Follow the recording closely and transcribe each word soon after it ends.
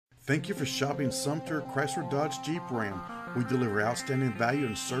Thank you for shopping Sumter Chrysler Dodge Jeep Ram. We deliver outstanding value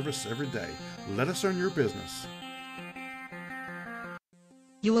and service every day. Let us earn your business.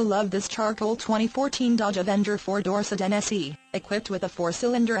 You will love this charcoal 2014 Dodge Avenger 4-door sedan SE, equipped with a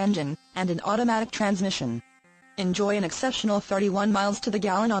 4-cylinder engine and an automatic transmission. Enjoy an exceptional 31 miles to the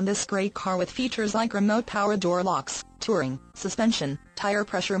gallon on this great car with features like remote power door locks, touring, suspension, tire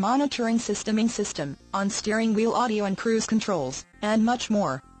pressure monitoring system, on-steering wheel audio and cruise controls, and much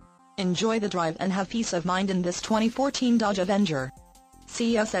more. Enjoy the drive and have peace of mind in this 2014 Dodge Avenger.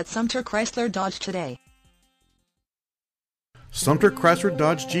 See us at Sumter Chrysler Dodge today. Sumter Chrysler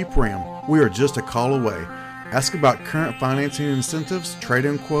Dodge Jeep Ram. We are just a call away. Ask about current financing incentives,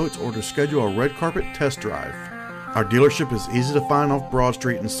 trade-in quotes, or to schedule a red carpet test drive. Our dealership is easy to find off Broad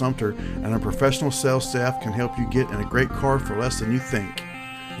Street in Sumter, and our professional sales staff can help you get in a great car for less than you think.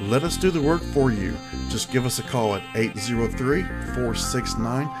 Let us do the work for you. Just give us a call at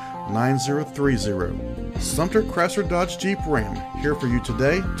 803-469-9030. Sumter Chrysler Dodge Jeep Ram, here for you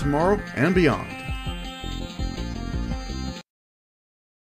today, tomorrow, and beyond.